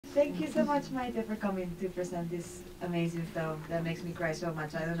Thank you so much, Maite, for coming to present this amazing film that makes me cry so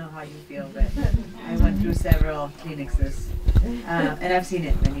much. I don't know how you feel, but I went through several clinics, and I've seen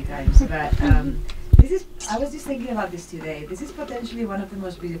it many times. But this is, I was just thinking about this today. This is potentially one of the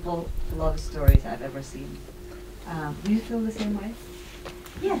most beautiful love stories I've ever seen. Do you feel the same way?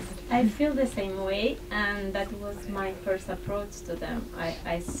 Yes, I feel the same way, and that was my first approach to them.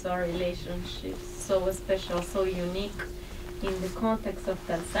 I saw relationships so special, so unique in the context of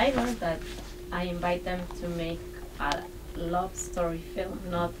the Alzheimer that I invite them to make a love story film,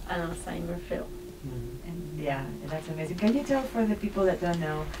 not an Alzheimer film. And yeah, that's amazing. Can you tell for the people that don't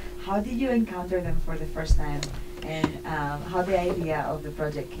know, how did you encounter them for the first time, and how the idea of the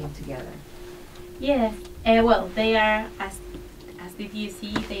project came together? Yes, well, they are, as did you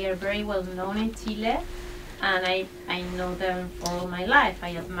see, they are very well known in Chile, and I know them for all my life.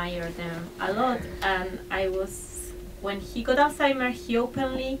 I admire them a lot, and when he got Alzheimer, he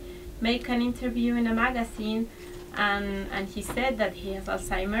openly made an interview in a magazine, and he said that he has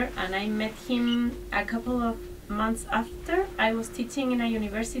Alzheimer, and I met him a couple of months after. I was teaching in a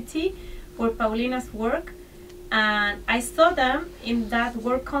university for Paulina's work, and I saw them in that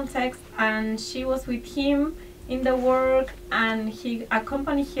work context, and she was with him in the work, and he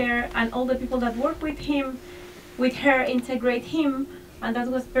accompanied her, and all the people that work with her integrate him. And that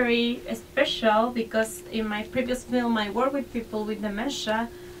was very special, because in my previous film I worked with people with dementia,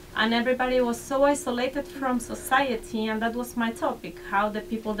 and everybody was so isolated from society, and that was my topic, how the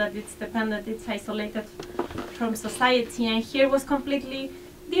people that it's dependent, it's isolated from society. And here was completely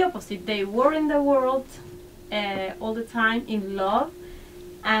the opposite. They were in the world all the time in love,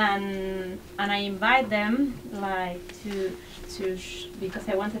 and I invite them like because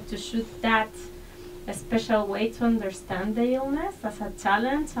I wanted to shoot that a special way to understand the illness as a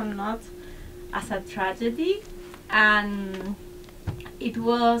challenge and not as a tragedy. And it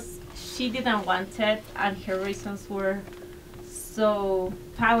was, she didn't want it, and her reasons were so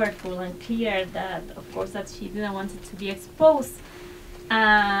powerful and clear that of course that she didn't want it to be exposed,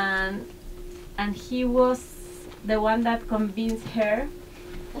 and he was the one that convinced her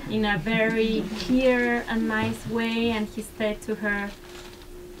in a very clear and nice way, and he said to her,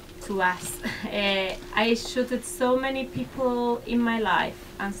 to us, I shooted so many people in my life,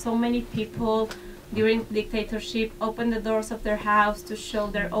 and so many people during dictatorship opened the doors of their house to show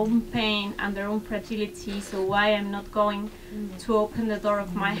their own pain and their own fragility, so why I'm not going to open the door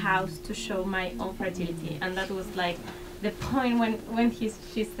of my house to show my own fragility. And that was like the point when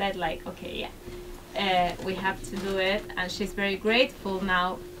she said like, okay, yeah, we have to do it, and she's very grateful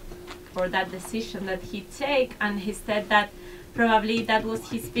now for that decision that he take. And he said that probably that was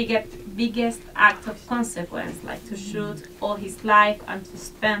his biggest act of consequence, like to shoot all his life and to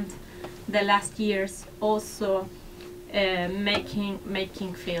spend the last years also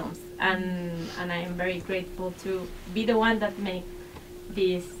making films. And I am very grateful to be the one that made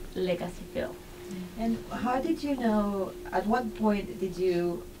this legacy film. And how did you know, at what point did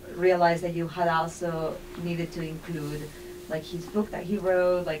you realize that you had also needed to include like his book that he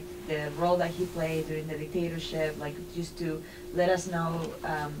wrote, like the role that he played during the dictatorship, like just to let us know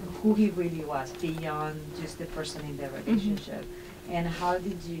who he really was beyond just the person in the relationship? And how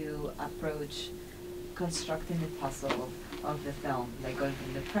did you approach constructing the puzzle of the film, like going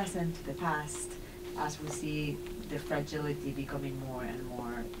from the present to the past, as we see the fragility becoming more and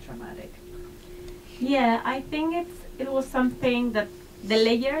more dramatic? Yeah, I think it was something that the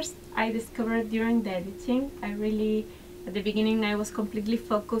layers I discovered during the editing. I really, at the beginning, I was completely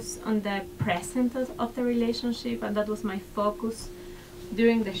focused on the present of the relationship, and that was my focus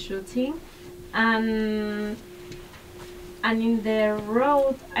during the shooting. And in the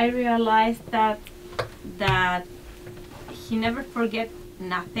road, I realized that he never forget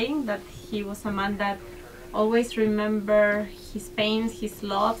nothing, that he was a man that always remember his pains, his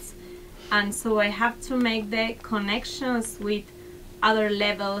loves, and so I have to make the connections with other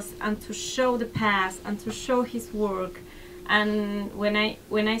levels and to show the past and to show his work. And when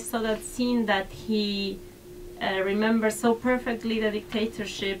I saw that scene that he remembers so perfectly the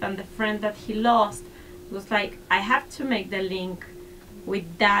dictatorship and the friend that he lost, it was like I have to make the link with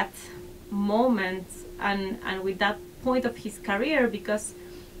that moment and with that point of his career, because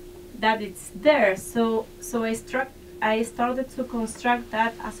that it's there. So I started to construct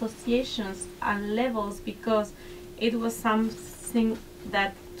that associations and levels, because it was something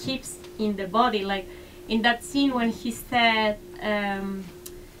that keeps in the body. Like in that scene when he said,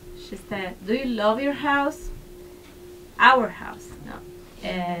 she said, "Do you love your house?" Our house. No.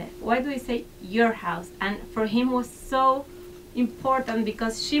 Why do we say your house? And for him was so important,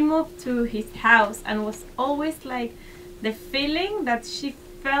 because she moved to his house and was always like the feeling that she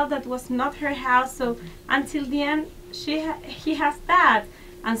felt that was not her house. So until the end, he has that,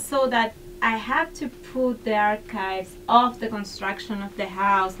 and so that I had to put the archives of the construction of the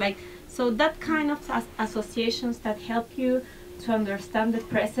house, like, so that kind of associations that help you to understand the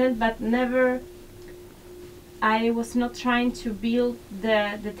present, but never, I was not trying to build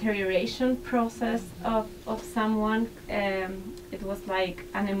the deterioration process of someone. It was like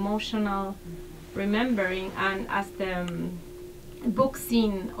an emotional remembering, and as the book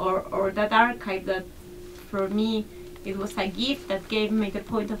scene or that archive, that for me it was a gift that gave me the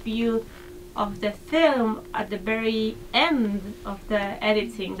point of view of the film at the very end of the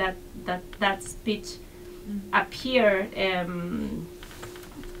editing, that speech appeared.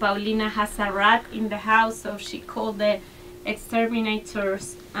 Paulina has a rat in the house, so she called the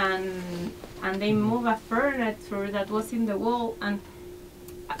exterminators, and they moved a furniture that was in the wall, and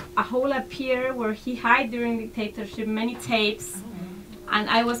a hole appeared where he hid during dictatorship, many tapes, and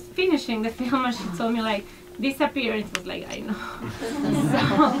I was finishing the film and she told me like, disappear. It was like, I know.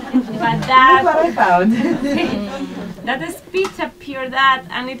 But that, that's what I found. that speech appeared that,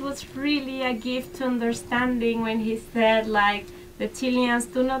 and it was really a gift to understanding when he said like, the Chileans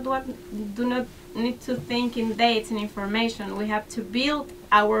do not need to think in dates and information. We have to build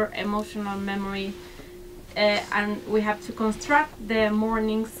our emotional memory, and we have to construct the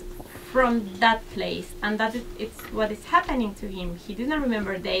mornings from that place, and that it's what is happening to him. He didn't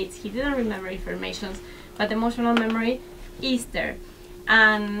remember dates, he didn't remember information, but emotional memory is there.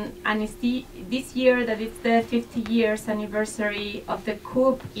 And it's this year that it's the 50 years anniversary of the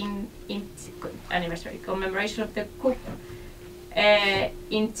coup commemoration of the coup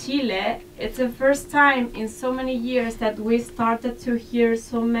in Chile. It's the first time in so many years that we started to hear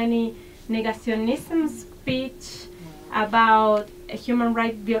so many negationism speech about human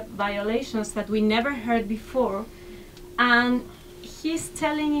rights violations that we never heard before. And he's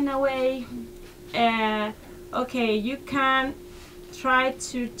telling in a way, okay, you can try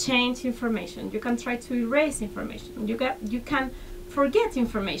to change information, you can try to erase information, you can forget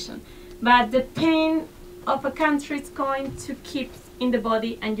information, but the pain of a country is going to keep in the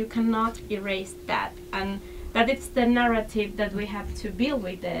body, and you cannot erase that. And that it's the narrative that we have to build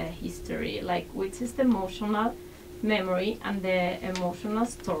with the history, like, which is the emotional memory and the emotional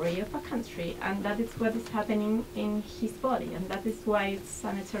story of a country, and that is what is happening in his body, and that is why it's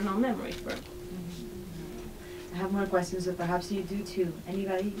an eternal memory for him. I have more questions, so perhaps you do too.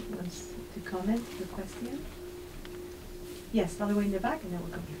 Anybody wants to comment the question? Yes, all the way in the back, and then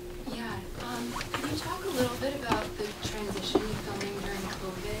we'll come here. Yeah, can you talk a little bit about the transition to filming during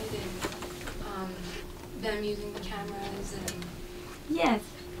COVID and them using the cameras and... Yes.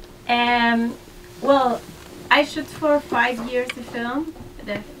 Well, I shoot for 5 years the film.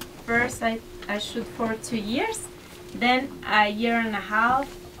 The first I shoot for 2 years. Then a year and a half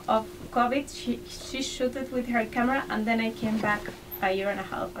of COVID, she shot it with her camera, and then I came back a year and a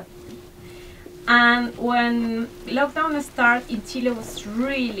half. And when lockdown started in Chile, it was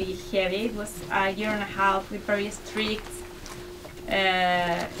really heavy. It was a year and a half with very strict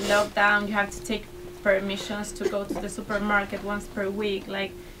lockdown. You have to take permissions to go to the supermarket once per week.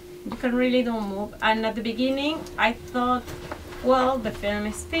 Like, you can really don't move. And at the beginning, I thought, well, the film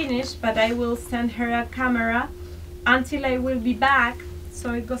is finished, but I will send her a camera until I will be back.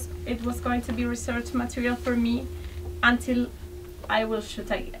 So it was going to be research material for me until I will shoot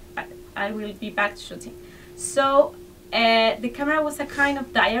again. I will be back shooting. So the camera was a kind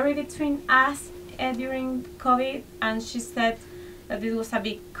of diary between us during COVID, and she said that it was a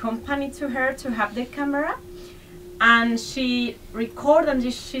big company to her to have the camera, and she recorded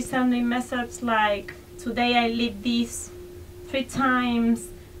and she sent me message like, today I lived this 3 times,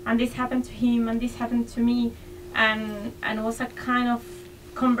 and this happened to him, and this happened to me, and it was a kind of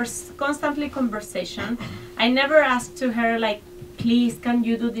constantly conversation. I never asked to her like, please, can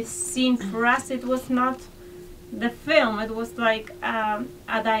you do this scene for us? It was not the film, it was like a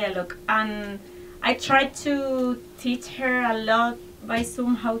dialogue. And I tried to teach her a lot by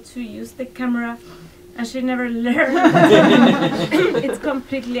Zoom how to use the camera, and she never learned. It's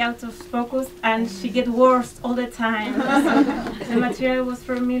completely out of focus, and she gets worse all the time. So the material was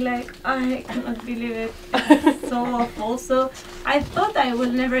for me like, I cannot believe it, it's so awful. So I thought I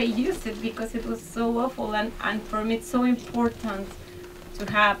will never use it because it was so awful, and for me it's so important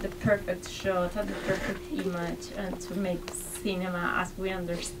to have the perfect shot and the perfect image, and to make cinema as we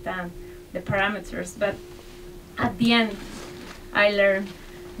understand the parameters. But at the end, I learned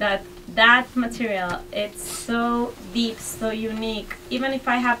that material, it's so deep, so unique. Even if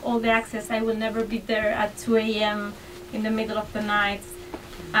I have all the access, I will never be there at 2 a.m. in the middle of the night.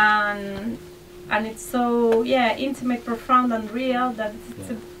 And and it's so intimate, profound, and real that it's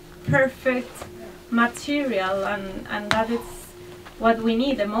a perfect material, and that it's what we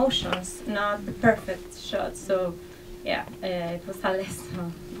need, emotions, not the perfect shot. So it was a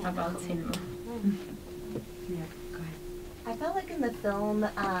lesson about cinema. Yeah, go ahead. I felt like in the film,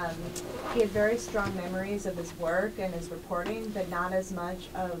 he had very strong memories of his work and his reporting, but not as much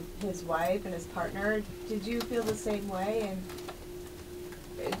of his wife and his partner. Did you feel the same way? And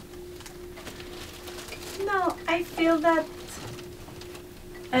no, I feel that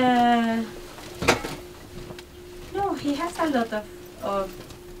no, he has a lot of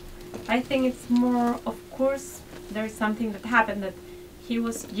I think it's more, of course, there's something that happened, that he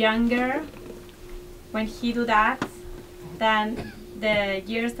was younger when he did that than the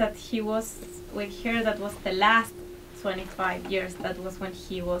years that he was with her. That was the last 25 years. That was when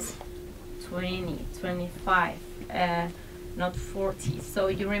he was 20, 25, not 40. So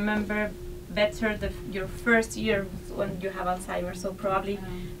you remember better your first year when you have Alzheimer. So probably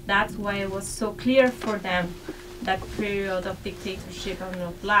that's why it was so clear for them, that period of dictatorship and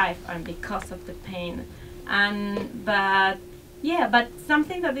of life, and because of the pain. But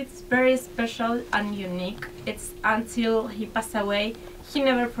something that is very special and unique, it's until he passed away, he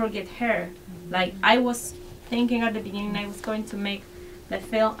never forget her. Like, I was thinking at the beginning I was going to make the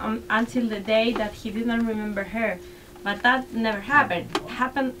film until the day that he didn't remember her. But that never happened.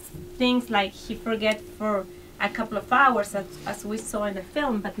 Happened things like he forget for a couple of hours, as we saw in the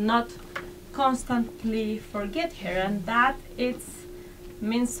film, but not constantly forget her, and that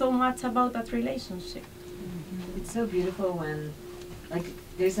means so much about that relationship. It's so beautiful when, like,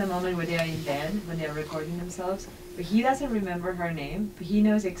 there's a moment where they are in bed, when they are recording themselves, but he doesn't remember her name, but he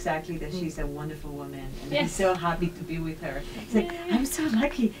knows exactly that she's a wonderful woman, and he's so happy to be with her. It's like, I'm so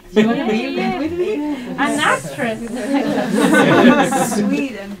lucky. Do you want to be in bed with me? An actress.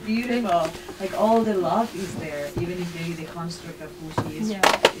 Sweet and beautiful. Like, all the love is there, even if maybe the construct of who she is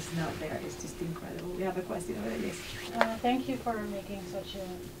is not there. It's just incredible. We have a question over there. Yes. Thank you for making such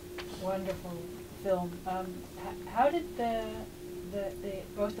a wonderful film. How did the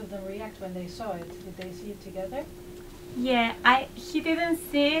both of them react when they saw it? Did they see it together? Yeah, he didn't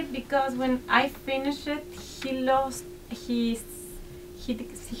see it because when I finished it, he lost he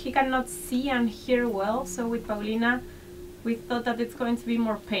cannot see and hear well. So with Paulina, we thought that it's going to be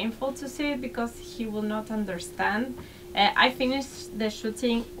more painful to see it because he will not understand. I finished the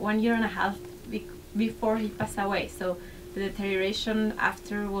shooting 1.5 years before he passed away, so the deterioration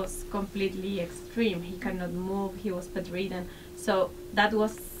after was completely extreme. He cannot move, he was bedridden. So that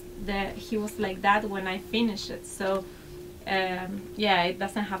was he was like that when I finished it. So it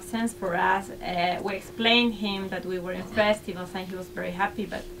doesn't have sense for us. We explained him that we were in festivals and he was very happy,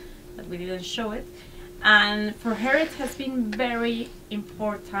 but we didn't show it. And for her it has been very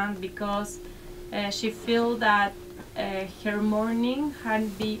important because she feels that her mourning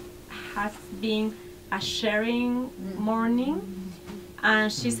has been a sharing mourning,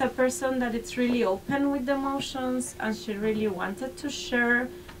 and she's a person that is really open with the emotions, and she really wanted to share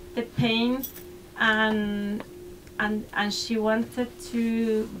the pain, and she wanted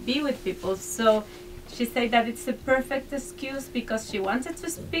to be with people. So she said that it's a perfect excuse because she wanted to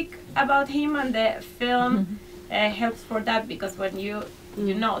speak about him, and the film helps for that, because when you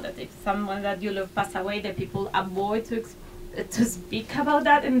know that if someone that you love pass away, the people avoid to speak about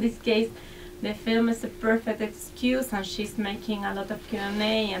that. In this case, the film is a perfect excuse, and she's making a lot of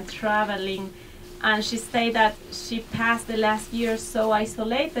Q&A and traveling. And she said that she passed the last year so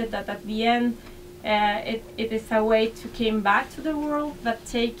isolated that at the end it is a way to come back to the world, but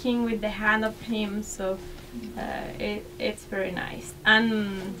taking with the hand of him. So it's very nice.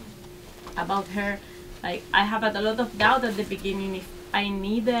 And about her, like, I have had a lot of doubt at the beginning if I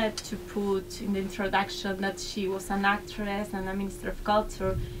needed to put in the introduction that she was an actress and a minister of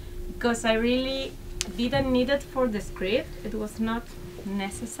culture, because I really didn't need it for the script. It was not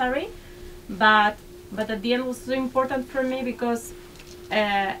necessary, but at the end it was so important for me because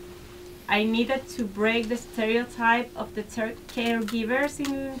I needed to break the stereotype of the caregivers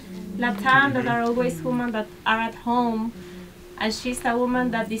in Latam that are always women that are at home, and she's a woman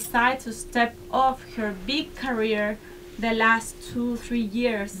that decided to step off her big career the last 2-3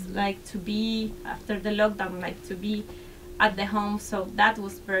 years, like to be after the lockdown, like to be at the home. So that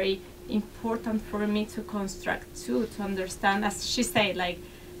was very important for me to construct too, to understand, as she said, like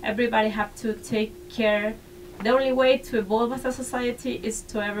everybody have to take care. The only way to evolve as a society is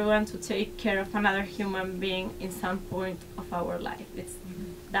to everyone to take care of another human being in some point of our life.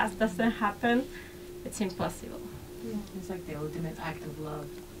 That doesn't happen, it's impossible. It's like the ultimate act of love.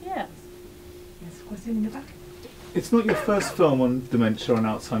 Yes. Yes, question in the back. It's not your first film on dementia and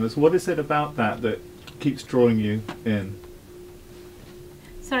Alzheimer's. What is it about that that keeps drawing you in?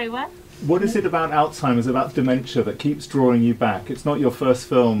 Sorry, what? What is it about Alzheimer's, about dementia, that keeps drawing you back? It's not your first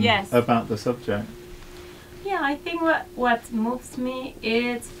film Yes. about the subject. Yeah, I think what moves me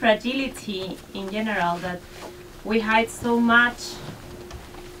is fragility in general, that we hide so much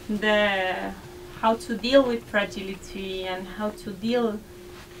how to deal with fragility and how to deal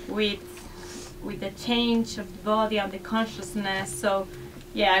with the change of the body and the consciousness. So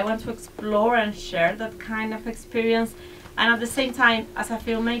yeah, I want to explore and share that kind of experience. And at the same time, as a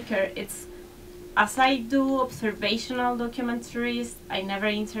filmmaker, it's as I do observational documentaries, I never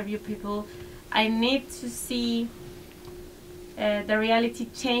interview people. I need to see the reality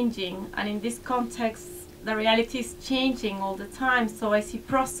changing, and in this context, the reality is changing all the time. So I see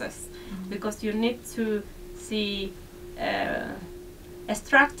process, because you need to see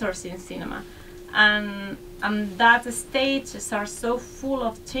structures in cinema, and that stages are so full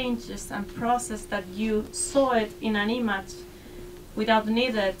of changes and process that you saw it in an image without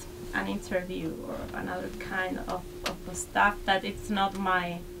needed an interview or another kind of stuff that it's not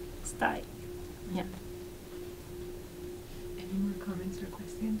my style. Yeah. Any more comments or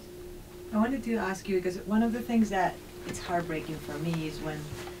questions? I wanted to ask you, because one of the things that it's heartbreaking for me is when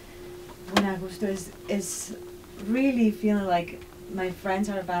Augusto is really feeling like my friends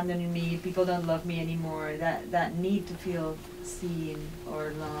are abandoning me, people don't love me anymore, that need to feel seen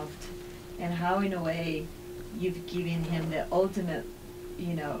or loved, and how in a way you've given him the ultimate,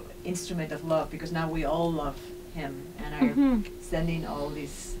 instrument of love, because now we all love him and are sending all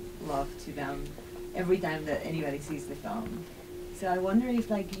this love to them every time that anybody sees the film. So I wonder if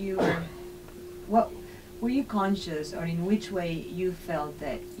were you conscious, or in which way you felt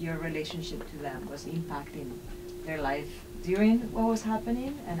that your relationship to them was impacting their life during what was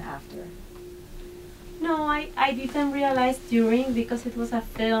happening and after? No, I didn't realize during, because it was a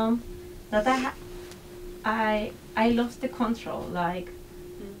film that I lost the control. Like,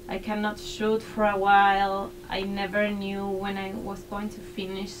 I cannot shoot for a while. I never knew when I was going to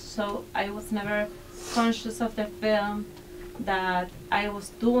finish, so I was never conscious of the film that I was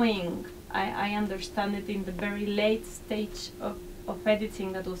doing. I understand it in the very late stage of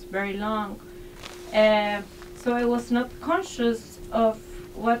editing that was very long. So I was not conscious of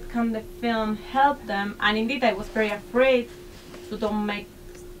what can the film help them, and indeed I was very afraid to don't make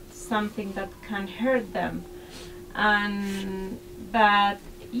something that can hurt them. But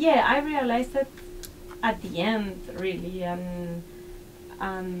yeah, I realized it at the end, really,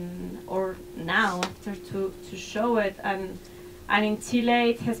 or now after to show it, and in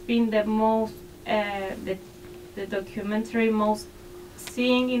Chile it has been the most the documentary most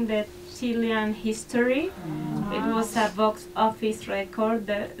seen in the Chilean history. It was a box office record.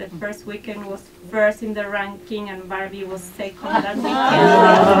 The first weekend was first in the ranking, and Barbie was second that weekend.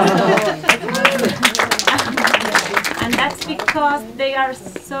 And that's because they are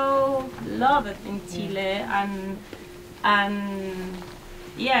so loved in Chile, and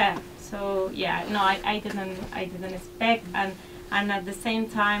yeah. So yeah, no, I didn't expect, and at the same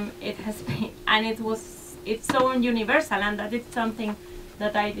time it has been, and it's so universal, and that is something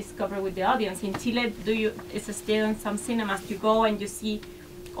that I discovered with the audience. In Chile, it's still in some cinemas, you go and you see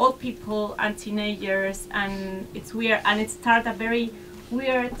old people and teenagers, and it's weird, and it started a very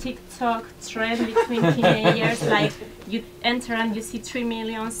weird TikTok trend between teenagers. Like, you enter and you see 3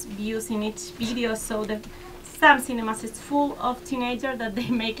 million views in each video, so some cinemas is full of teenagers that they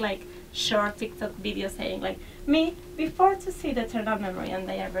make like short TikTok videos saying like, me before to see the Eternal Memory, and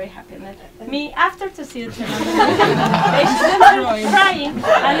they are very happy, and me after to see the Eternal Memory. They start crying,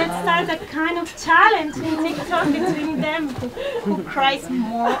 and it starts a kind of challenge in TikTok between them, who cries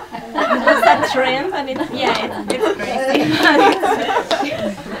more. It's a trend, and it's crazy.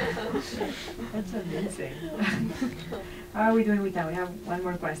 That's amazing. How are we doing with that? We have one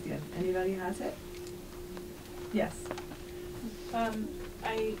more question. Anybody has it? Yes.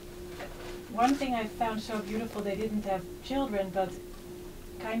 One thing I found so beautiful, they didn't have children, but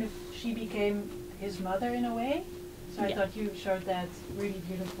kind of she became his mother in a way. So I thought you showed that really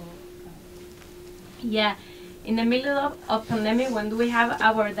beautiful. Yeah, in the middle of pandemic, when we have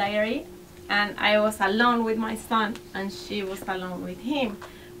our diary, and I was alone with my son, and she was alone with him.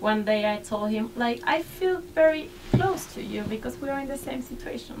 One day I told him, like, I feel very close to you because we are in the same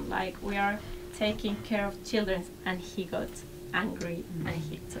situation, like we are taking care of children, and he got angry, and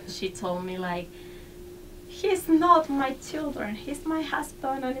she told me like, he's not my children, he's my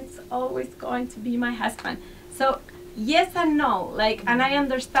husband, and it's always going to be my husband. So yes and no, like, and I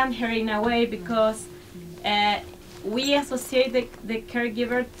understand her in a way, because we associate the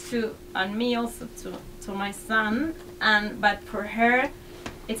caregiver to, and me also, to my son, but for her,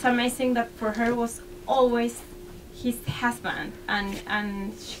 it's amazing that for her was always his husband,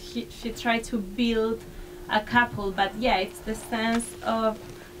 and she tried to build a couple. But yeah, it's the sense of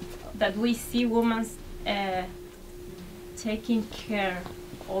that we see women taking care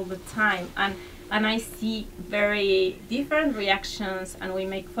all the time, and I see very different reactions, and we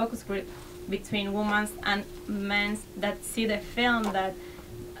make focus group between women and men that see the film that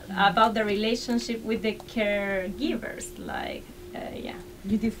about the relationship with the caregivers, like yeah.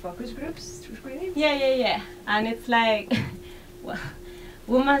 You do focus groups through screening? Yeah. And it's like, well,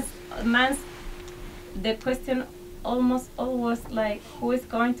 man's, the question almost always like, who is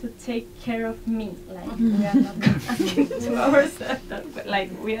going to take care of me? Like, we are not asking to ourselves, but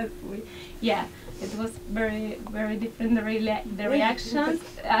like yeah. It was very, very different, the reactions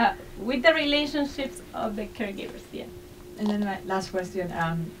with the relationships of the caregivers, yeah. And then my last question,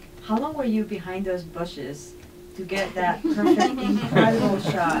 how long were you behind those bushes to get that perfect, incredible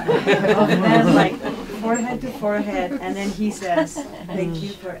shot of them, like, forehead to forehead, and then he says, thank you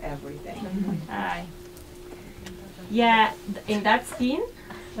for everything. Yeah, in that scene,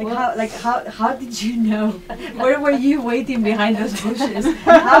 how did you know? Where were you waiting behind those bushes?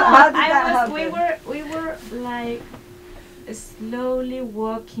 How did that happen? We were like slowly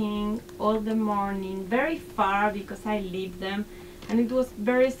walking all the morning, very far because I lived them, and it was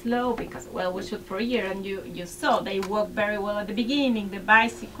very slow because, well, we shoot for a year, and you saw they walk very well at the beginning, the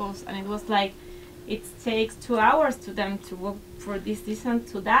bicycles, and it was like it takes 2 hours to them to walk for this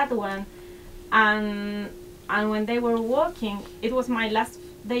distance to that one, and when they were walking, it was my last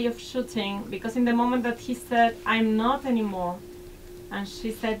day of shooting, because in the moment that he said, I'm not anymore, and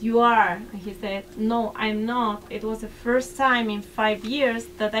she said, you are, and he said, no, I'm not, it was the first time in 5 years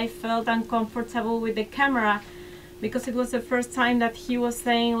that I felt uncomfortable with the camera, because it was the first time that he was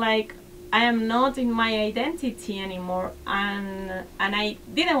saying, like, I am not in my identity anymore, and I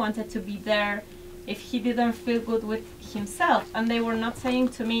didn't want it to be there if he didn't feel good with himself. And they were not saying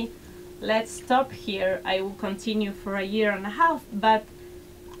to me, let's stop here, I will continue for a year and a half, but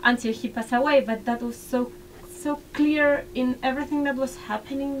until he passed away. But that was so clear in everything that was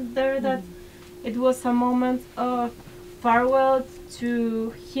happening there, that it was a moment of farewell to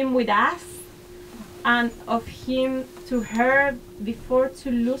him with us, and of him to her before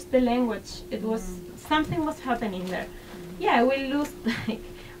to lose the language. It was, something was happening there. Yeah, we lose, like,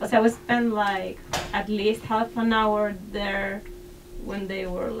 we spent like at least half an hour there when they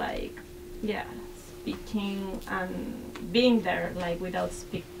were like, yeah, speaking and being there, like, without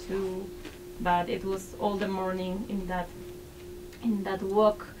speak to, but it was all the morning in that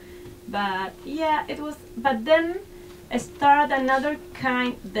walk. But yeah, it was, but then I started another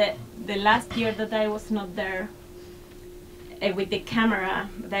kind, the last year that I was not there with the camera,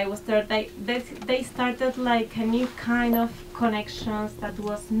 that I was there, they started like a new kind of connections that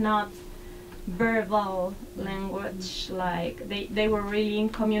was not verbal language, like they were really in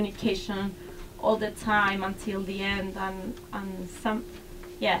communication all the time until the end, and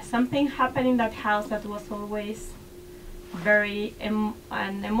something happened in that house that was always very an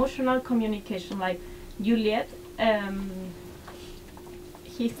emotional communication. Like Juliet, their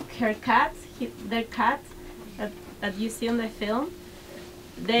cat that you see on the film,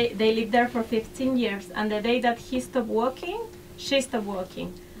 they lived there for 15 years, and the day that he stopped walking, she stopped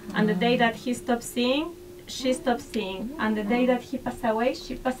walking, and the day that he stopped seeing, she stopped seeing, and the day that he passed away,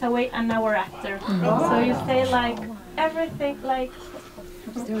 she passed away an hour after. So you say, like, everything, like,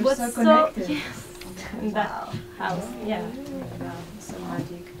 They were was so connected. yes, in that house. Yeah. Wow, so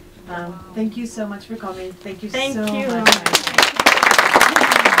magic. Thank you so much for coming. Thank you Thank so you. much.